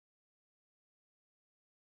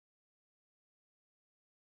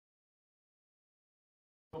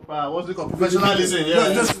what's it called? Professionalism.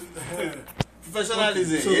 Yeah, just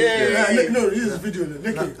professionalism. So, yeah. No, this is video.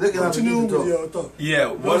 Continue with your talk. Yeah,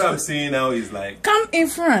 what I'm saying now is like, come in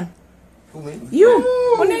front. Who, me?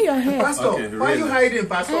 You, under your head. Pastor, okay, why are you hiding,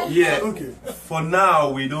 Pastor? yeah. Okay. For now,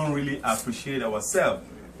 we don't really appreciate ourselves,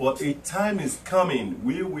 but a time is coming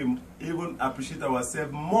we will even appreciate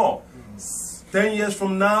ourselves more. 10 years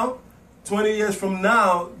from now, 20 years from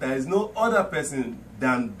now, there is no other person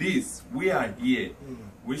than this. We are here.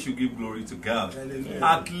 We should give glory to God.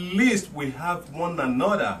 At least we have one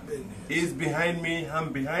another. He's behind me,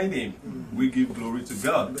 I'm behind him. We give glory to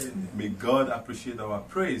God. May God appreciate our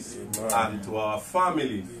praise. And to our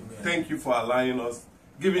family, thank you for allowing us,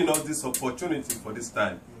 giving us this opportunity for this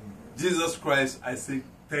time. Jesus Christ, I say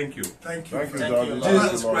thank you. Thank you. Thank you,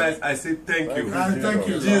 Jesus Christ, I say thank you. Thank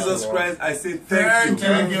you. Jesus Christ, I say thank you.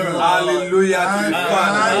 Thank you. Hallelujah to the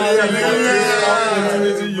Father.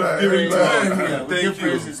 Opportunity you've given to us. Thank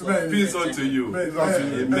you. Peace unto you.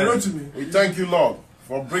 Amen. We thank you, Lord,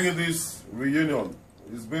 for bringing this reunion.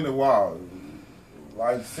 It's been a while.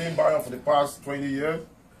 Like seeing Bayon for the past 20 years,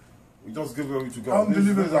 we just give glory to God. This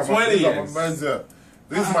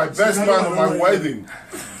is my best man of my wedding.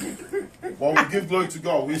 But we give glory to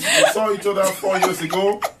God. We saw each other 4 years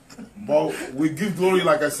ago, but we give glory,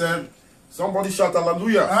 like I said. Somebody shout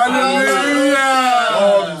hallelujah. Hallelujah.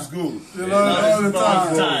 God is good. All the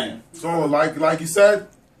time. So like you said,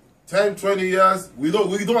 10, 20 years, we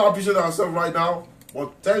don't appreciate ourselves right now,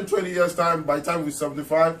 but 10, 20 years time, by the time we're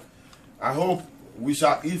 75, I hope we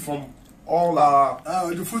shall eat from all our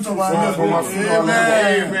the fruit of our labor.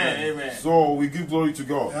 Amen. So we give glory to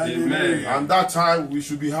God. Amen. And that time we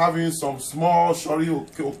should be having some small shori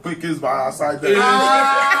cakes by our side there.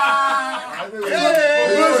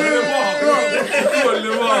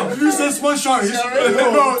 You say small cherries?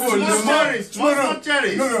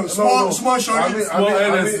 Small cherries.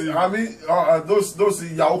 I mean, those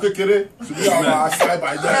yao kekere should be on our side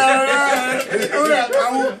by there.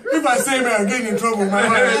 If I say man, I'm getting in trouble.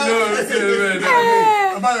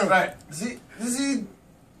 Right. See,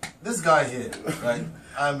 this guy here, right?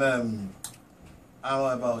 I'm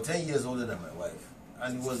about 10 years older than my wife,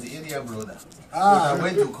 and he was the area brother. I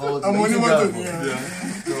went to court. So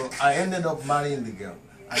I ended up marrying the girl.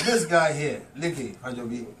 And this guy here, Leke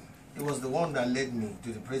Hajobi, he was the one that led me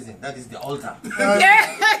to the prison. That is the altar.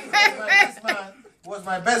 Was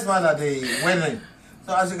my best man at the wedding.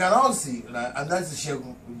 So as you can all see, like, and that's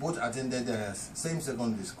Shegun, we both attended the same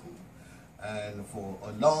secondary school. And for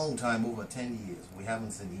a long time, over 10 years, we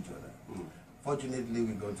haven't seen each other. Fortunately,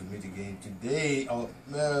 we got to meet again today, or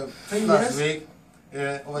last week.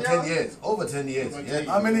 Over 10 years. Over 10 years. Yeah.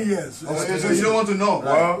 How many years? So you don't want to know?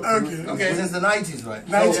 Right. Okay, since the 90s, right?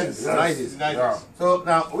 90s. 90s. Yeah. So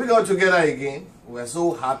now we got together again. We're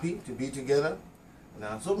so happy to be together.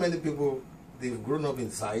 Now, so many people, they've grown up in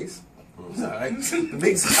size. Right? The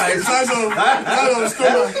big size.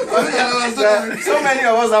 So many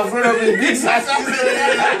of us have grown up in big size.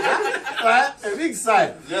 Right? A big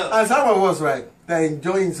size. Yeah. And some of us, right, they're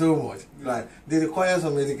enjoying so much. Right? They require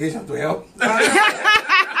some medication to help.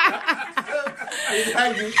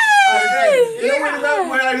 Thank you.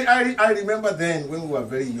 I remember then when we were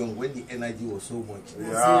very young, when the energy was so much.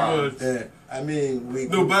 Yeah. I mean, we.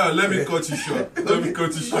 No, Bayo, let me cut you short. Let me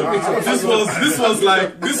cut you short. This was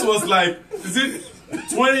like, is it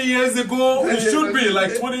 20 years ago? It should be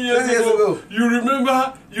like 20 years ago. You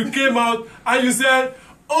remember you came out and you said,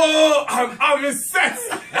 "Oh, I'm having sex."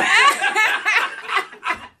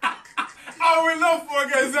 I will not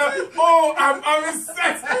forget that. "Oh, I'm having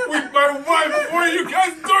sex with my wife." What are you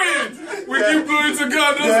guys doing? We give glory to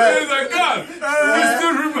God. Those days are God. We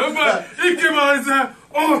still remember. He came out and said,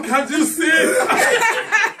 "Oh, can't you see?"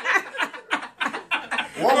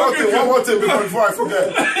 One more thing before I forget.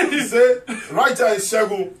 He said, right here in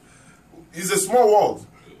Shegun, it's a small world.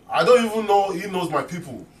 I don't even know he knows my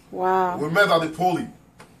people. Wow. We met at the poly.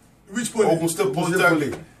 Which poly? Ogun State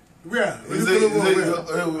Polytechnic. Where?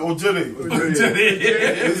 Ojere.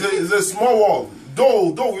 It's a small world.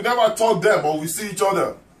 Though we never talk them, but we see each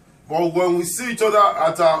other. But when we see each other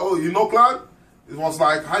at clan, it was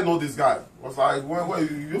like, I know this guy. It was like, where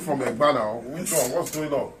you from Egba now? Which one? What's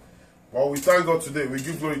going on? Well, we thank God today. We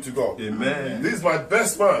give glory to God. Amen. This is my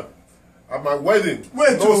best man at my wedding.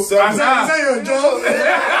 Wait, no is that your job?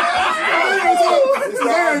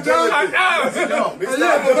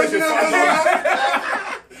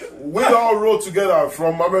 We all rode together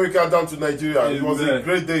from America down to Nigeria. It was a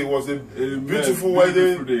great day. It was a beautiful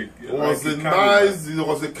wedding. It was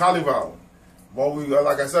a carnival. But we,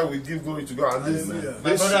 like I said, we give glory to God. And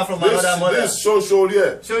my brother from another mother. This show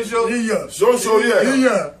here. Show here.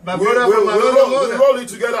 Yeah. My brother from another mother. We roll it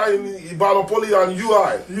together in Ibadan Poly and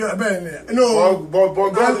UI. Yeah, man. No. But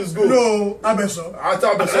God is good. No, Abeso.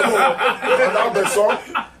 Abeso.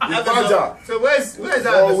 Ibaja. So where's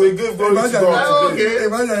that? Oh, we give glory to God today.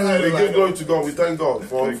 Okay. We give glory to God. We thank God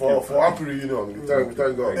for happy reunion. We thank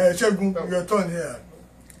God. Shegun, your turn here.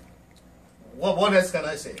 What else can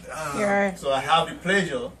I say? So I have the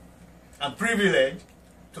pleasure and privilege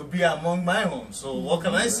to be among my own. So what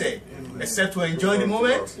can I say? Except to enjoy the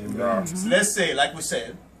moment. So let's say, like we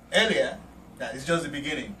said earlier, that it's just the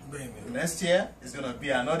beginning. Next year is gonna be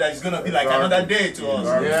another. It's gonna be like another day to us.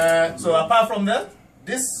 Yeah. So apart from that,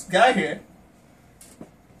 this guy here,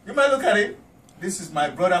 you might look at it. This is my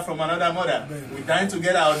brother from another mother. We dine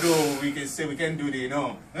together, although we can say we can do the, you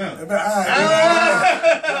know.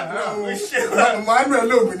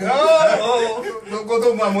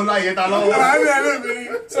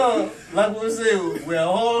 So, like we say, we are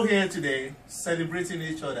all here today celebrating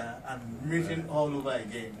each other and meeting all over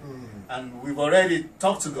again. And we've already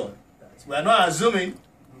talked to God. We are not assuming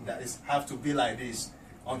that it have to be like this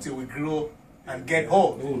until we grow and get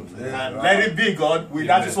old. And let it be, God.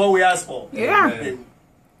 That is what we ask for. Yeah.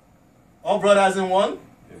 All brothers in one,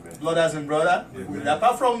 brothers and brother.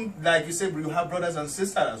 Apart from, like you said, you have brothers and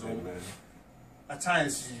sisters as well. At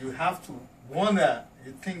times, you have to wonder,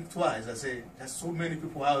 you think twice. I say, there's so many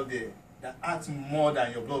people out there that act more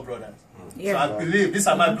than your blood brothers. So I believe these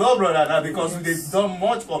are my blood brothers now because they've done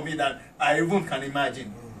much for me that I even can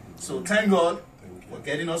imagine. So thank God for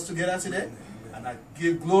getting us together today. And I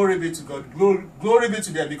give glory be to God. Glory be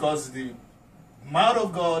to them because the mouth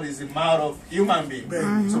of God is the mouth of human being.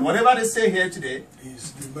 So whatever they say here today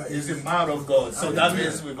is the mouth of God. So that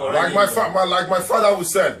means we've already... Like my father would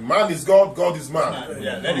said, man is God, God is man.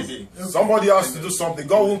 Yeah, let it be. Somebody has to do something.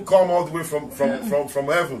 God won't come all the way from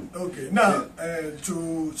heaven. Okay, now,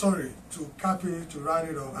 to cap it, to round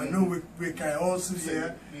it off, I know we can all sit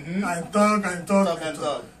here and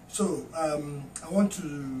talk. So, I want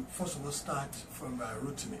to first of all start from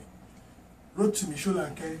Rotimi. Rotimi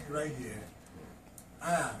Sholanke, right here.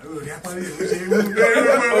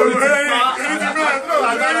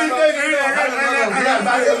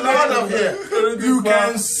 You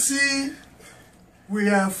can see we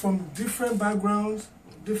are from different backgrounds,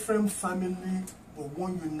 different family, but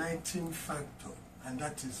one uniting factor, and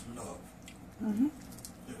that is love.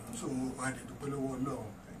 So,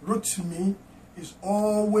 Rotimi is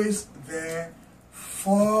always there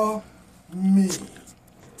for me,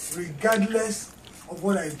 regardless of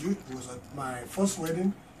what I do. It was at my first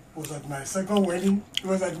wedding, it was at my second wedding, it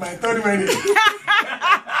was at my third wedding.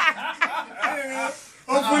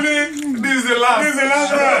 Hopefully, this is the last. This is the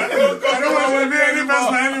last one. I don't want to be any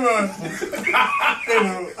person anymore.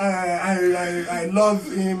 I love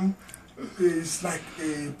him. He's like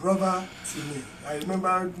a brother to me. I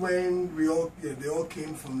remember when they all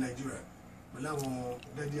came from Nigeria.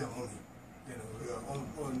 Daddy and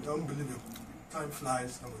mommy, unbelievable. Time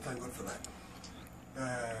flies, and we thank God for that.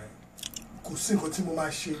 Kò sí nǹkan tí mo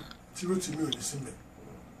máa ṣe tí Rotimi ò ní síbẹ̀.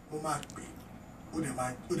 Mo máa pè, ó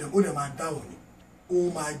dẹ̀ máa dáhùn ni. Ó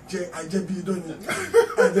máa jẹ́ ajẹ́bí idán ni.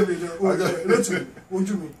 Ajẹ́bí idán. Rotimi,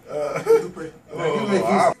 ojú mi, dúpẹ́.